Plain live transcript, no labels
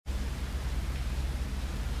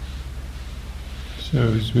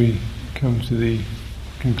So as we come to the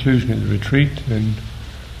conclusion of the retreat, then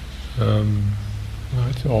I'd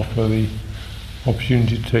like to offer the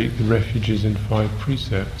opportunity to take the Refuges and 5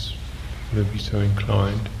 Precepts, if you'll be so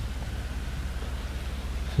inclined.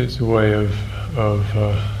 So it's a way of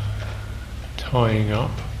tying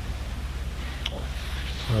up,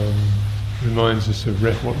 reminds us of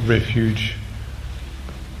what refuge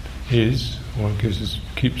is, or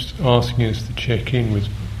keeps asking us to check in with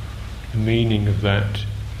the meaning of that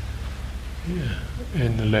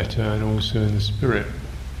in the letter and also in the spirit.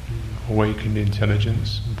 Awakened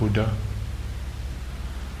intelligence, Buddha.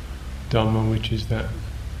 Dhamma, which is that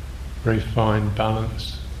very fine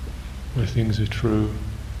balance where things are true,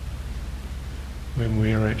 when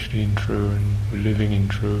we are actually in true and we're living in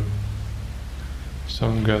true.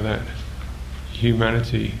 Sangha, that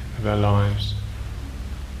humanity of our lives,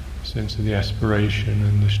 sense of the aspiration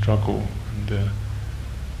and the struggle and the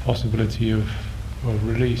possibility of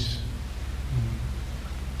release,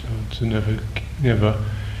 to never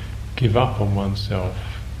give up on oneself.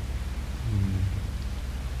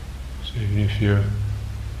 So even if you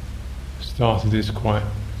started this quite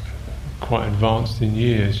advanced in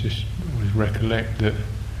years, just always recollect that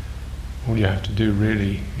all you have to do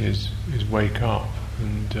really is wake up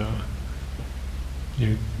and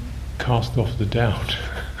cast off the doubt,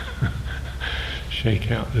 shake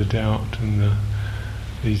out the doubt and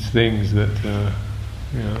these things that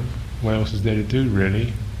what else is there to do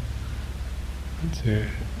really? To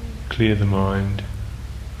clear the mind,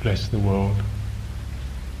 bless the world,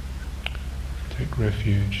 take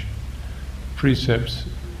refuge. Precepts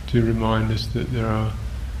do remind us that there are,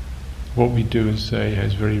 what we do and say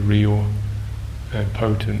has very real and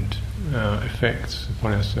potent effects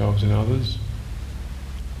upon ourselves and others.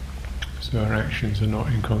 So our actions are not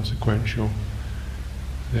inconsequential.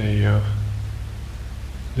 They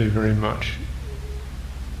very much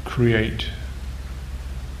create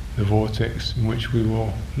the vortex in which we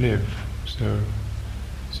will live. So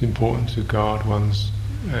it's important to guard one's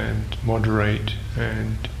and moderate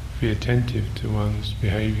and be attentive to one's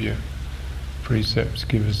behaviour. Precepts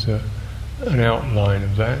give us an outline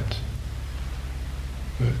of that,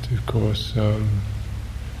 but of course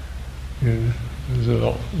there's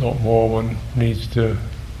a lot more one needs to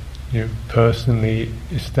personally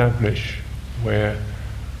establish, where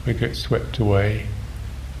we get swept away,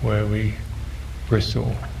 where we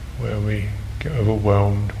bristle, where we get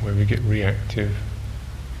overwhelmed, where we get reactive,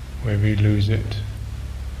 where we lose it.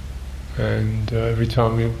 And every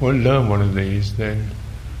time we learn one of these, then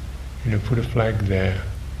put a flag there.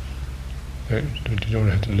 You don't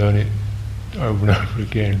have to learn it over and over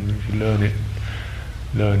again. If you learn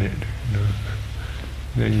it.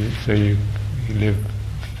 Then you live a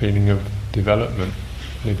feeling of development,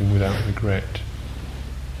 living without regret.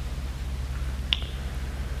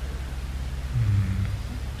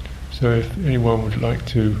 So if anyone would like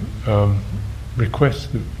to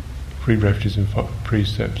request the 3 Refuges and 5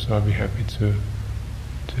 Precepts, I'd be happy to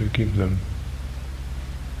give them.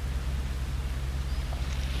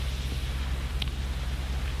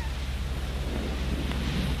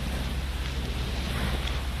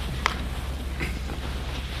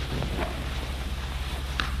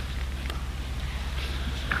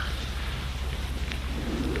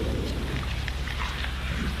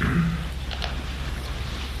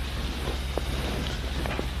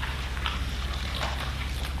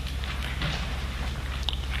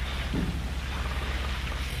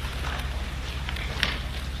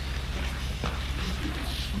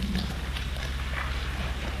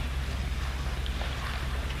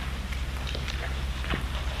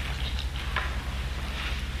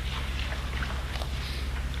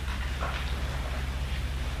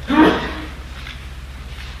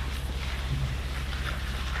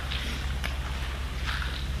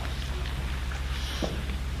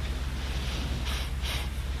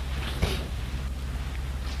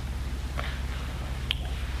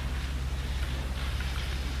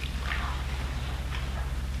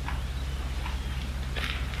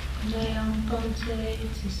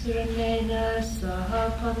 Tisuranena saha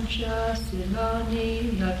pancha silani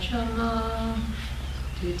yachama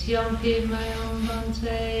Tityampi mayam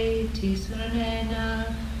bante Tisuranena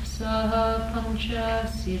saha pancha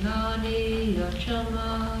silani yachama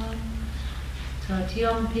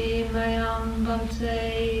Tatyampi mayam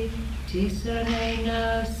bante Tisuranena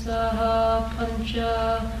saha pancha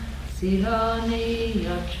silani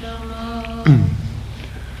yachama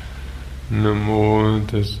Namo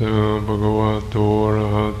tassa bhagavato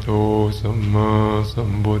arahato samma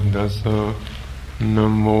sambuddhassa.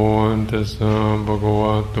 Namo tassa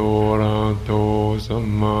bhagavato arahato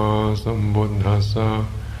samma sambuddhassa.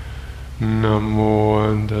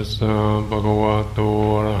 Namo tassa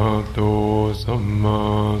bhagavato arahato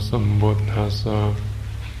samma sambuddhassa.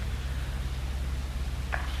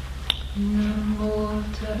 Namo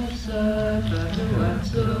tassa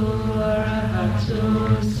bhagavato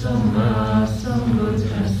arahato samma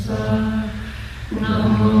sambuddhassa.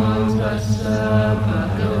 Namo tassa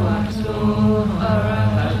bhagavato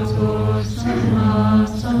arahato samma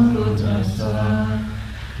sambuddhassa.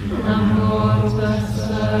 Namo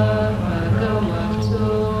tassa bhagavato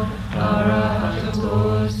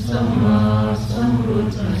arahato samma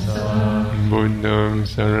sambuddhassa. Buddhang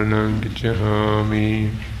saranang gacchami.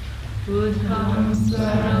 Buddhang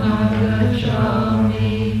saranang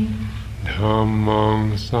gacchami.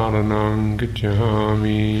 Dhammang saranang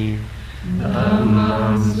gacchami.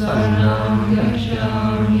 Dhammang saranang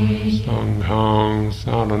gacchami. Sanghang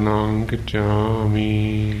saranang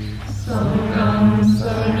gacchami. Sanghang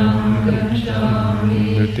saranang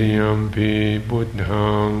gacchami. Dutiyampi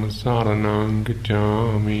buddhang saranang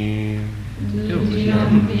gacchami.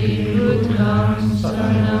 Dutiyampi buddhang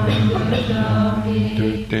saranang gacchami.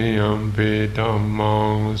 Dutiyampi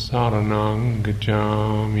dhammang saranang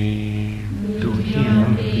gacchami.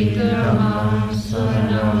 Dutiyampi dhammang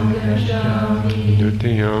saranang gacchami.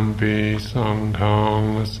 Dutiyampi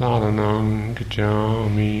sanghang saranang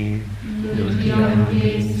gacchami.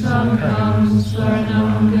 Dutiyampi sanghang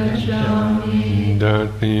saranang gacchami.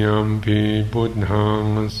 Datiyampi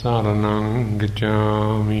buddhang saranang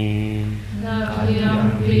gacchami.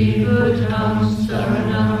 Datiyampi buddhang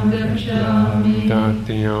saranang gacchami.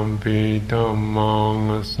 Datiyampi dhammang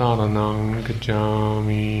saranang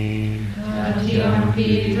gacchami. Datiyampi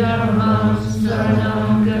dhammang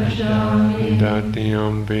saranang gacchami.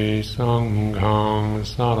 Datiyampi sanghang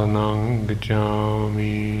saranang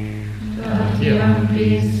gacchami.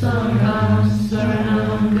 Datiyampi sanghang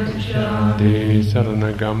saranang gacchami. Te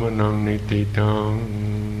saranagamanang nititang.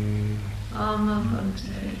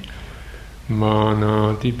 Amabhante.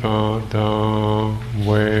 Manatipata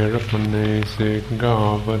verapane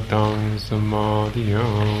sikhavadang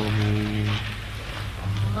samadhiyami.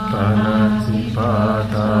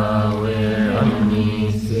 Manatipata veramani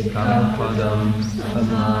sikhapadam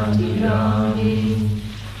samadhiyami.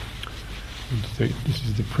 This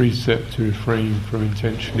is the precept to refrain from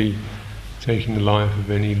intentionally taking the life of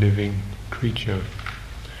any living creature.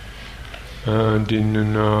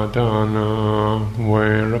 Adinanadana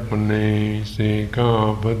verapane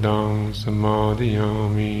sikhavadang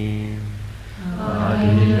samadhiyami.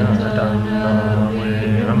 Adinanadana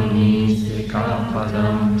veramani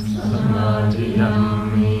sikhapadam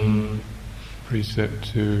samadhiyami. Precept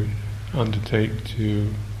to undertake to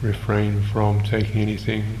refrain from taking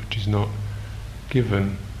anything which is not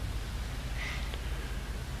given.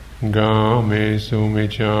 Game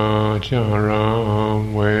sumicha chara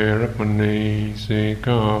verapane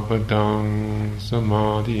sikhavadang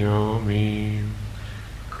samadhiyami.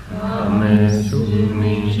 Game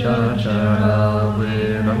sumicha chara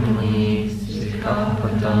veramani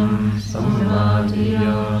sikhapadam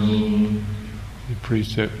samadhiyami. The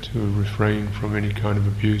precept to refrain from any kind of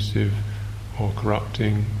abusive or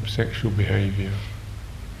corrupting sexual behavior.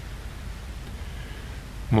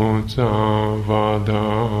 Mocca vada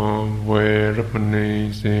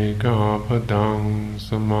verapane sikhapadang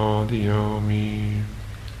samadhiyami.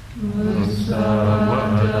 Mocca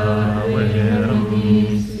vada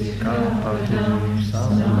verapane sikhapadam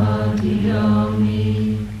samadhiyami.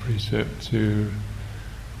 Precept to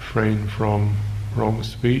refrain from wrong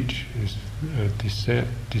speech is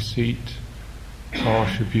deceit,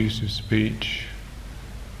 harsh abusive speech,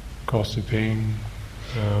 gossiping,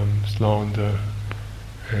 slander,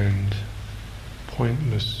 and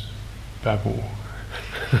pointless babble.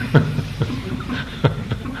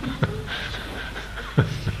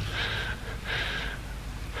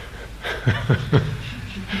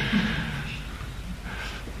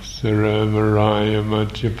 Saramaraya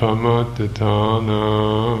Majjapamatatana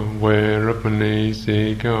verapane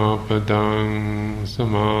sikhapadang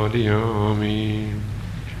samadhiyami.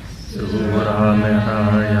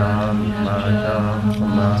 Surameraya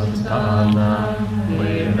Majjapamatatana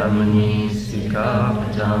veramani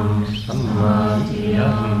sikhapadam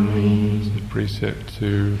samadhiyami. It's a precept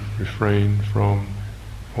to refrain from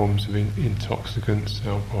forms of intoxicants,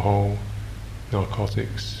 alcohol,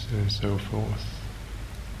 narcotics, and so forth.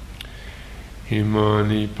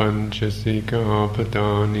 Imani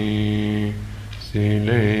panchasikhapadani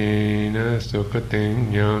silena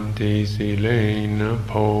sukhating yanti silena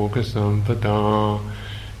bhoga sampada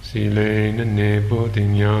silena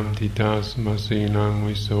nebuddhing yanti tasma silang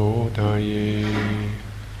visodaye.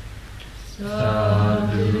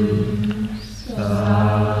 Sadhu,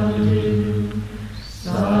 sadhu.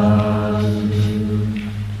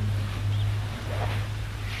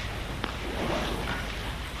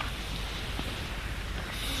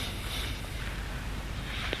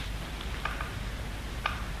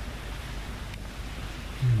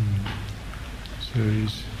 So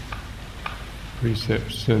these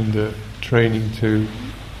precepts and training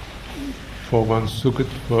for one's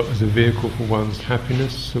Sucitto, as a vehicle for one's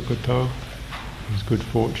happiness, Sucitto, one's good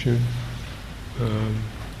fortune,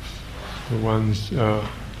 for one's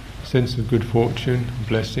sense of good fortune,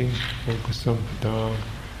 blessing, Sampada,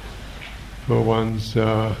 for one's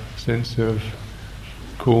sense of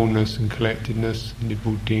coolness and collectedness,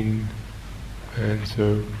 Nibbudin, and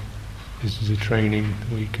so this is a training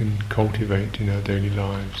that we can cultivate in our daily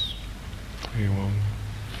lives. Anyone?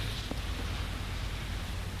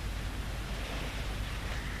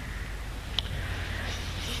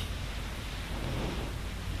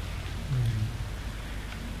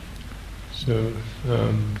 So,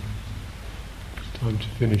 it's time to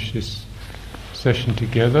finish this session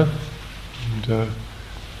together, and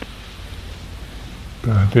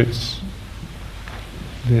if it's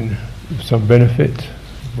been of some benefit,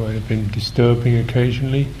 it might have been disturbing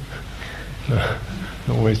occasionally, not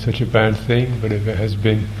always such a bad thing, but if it has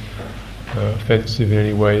been offensive in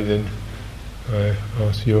any way, then I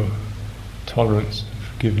ask your tolerance and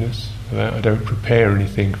forgiveness for that. I don't prepare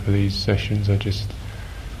anything for these sessions, I just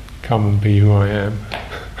come and be who I am,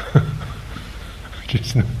 which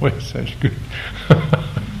isn't always such good.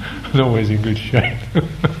 I'm not always in good shape.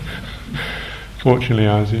 Fortunately,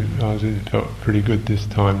 I felt pretty good this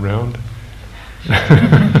time round.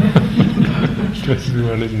 Stresses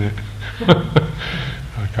well, isn't it?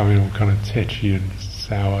 I come in all kind of tetchy and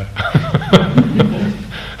sour.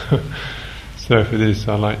 So for this,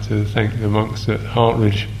 I'd like to thank the monks at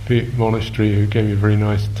Hartridge Monastery who gave me a very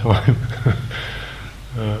nice time.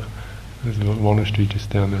 There's a little monastery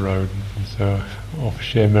just down the road, and so I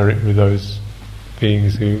share merit with those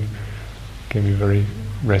beings who gave me a very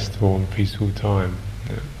restful and peaceful time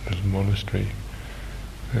at that little monastery.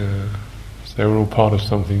 So we're all part of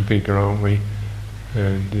something bigger, aren't we?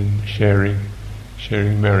 And in sharing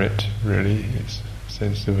merit, really, it's a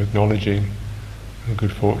sense of acknowledging the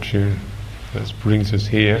good fortune that brings us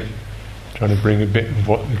here, trying to bring a bit of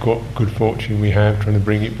what the good fortune we have, trying to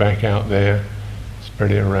bring it back out there,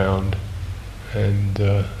 spread it around. And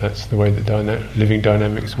that's the way that living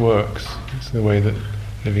dynamics works. It's the way that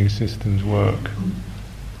living systems work.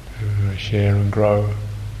 Share and grow.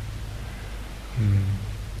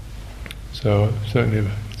 So certainly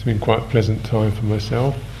it's been quite a pleasant time for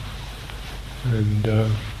myself, and I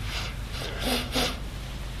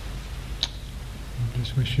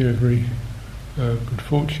just wish you every good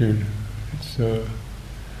fortune. It's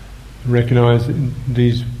recognise that in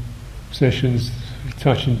these sessions we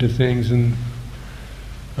touch into things, and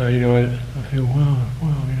I feel wow,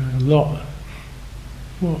 a lot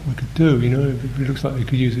what we could do. It looks like we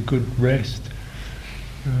could use a good rest,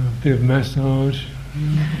 a bit of massage, a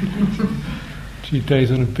few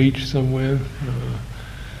days on a beach somewhere,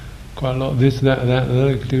 quite a lot of this, that,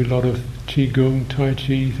 you could do a lot of qigong, tai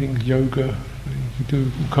chi things, yoga. You could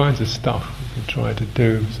do all kinds of stuff we could try to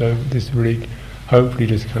do. So this really, hopefully,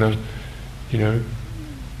 just kind of,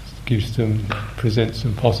 presents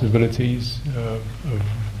some possibilities of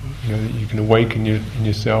that you can awaken in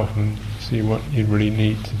yourself and see what you really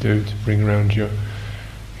need to do to bring around your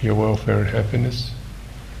welfare and happiness.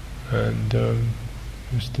 And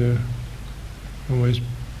just to always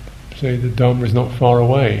say the Dharma is not far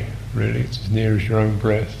away, really. It's as near as your own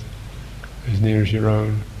breath, as near as your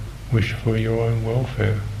own wish for your own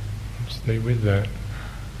welfare. Stay with that.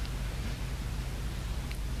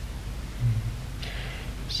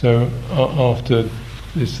 So after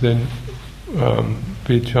this, then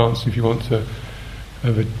be a chance, if you want to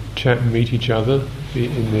have a chat and meet each other, be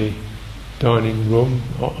in the dining room.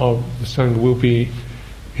 The Sangha will be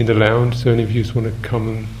in the lounge, so any of you just want to come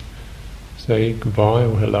and say goodbye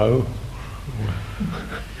or hello,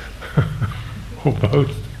 or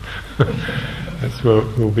both. That's where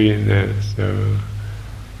we'll be in there. So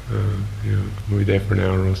we'll be there for an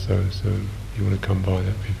hour or so. So if you want to come by,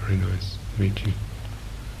 that'd be very nice to meet you.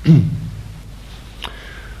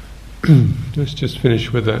 Let's just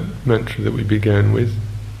finish with that mantra that we began with.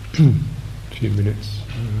 A few minutes.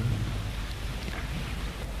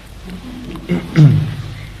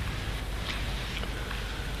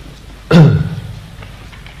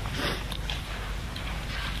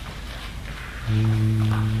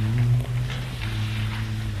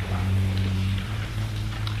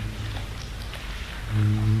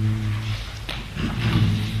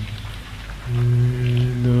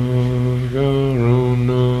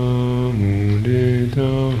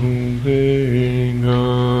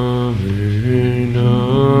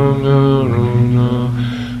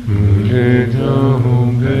 Mudita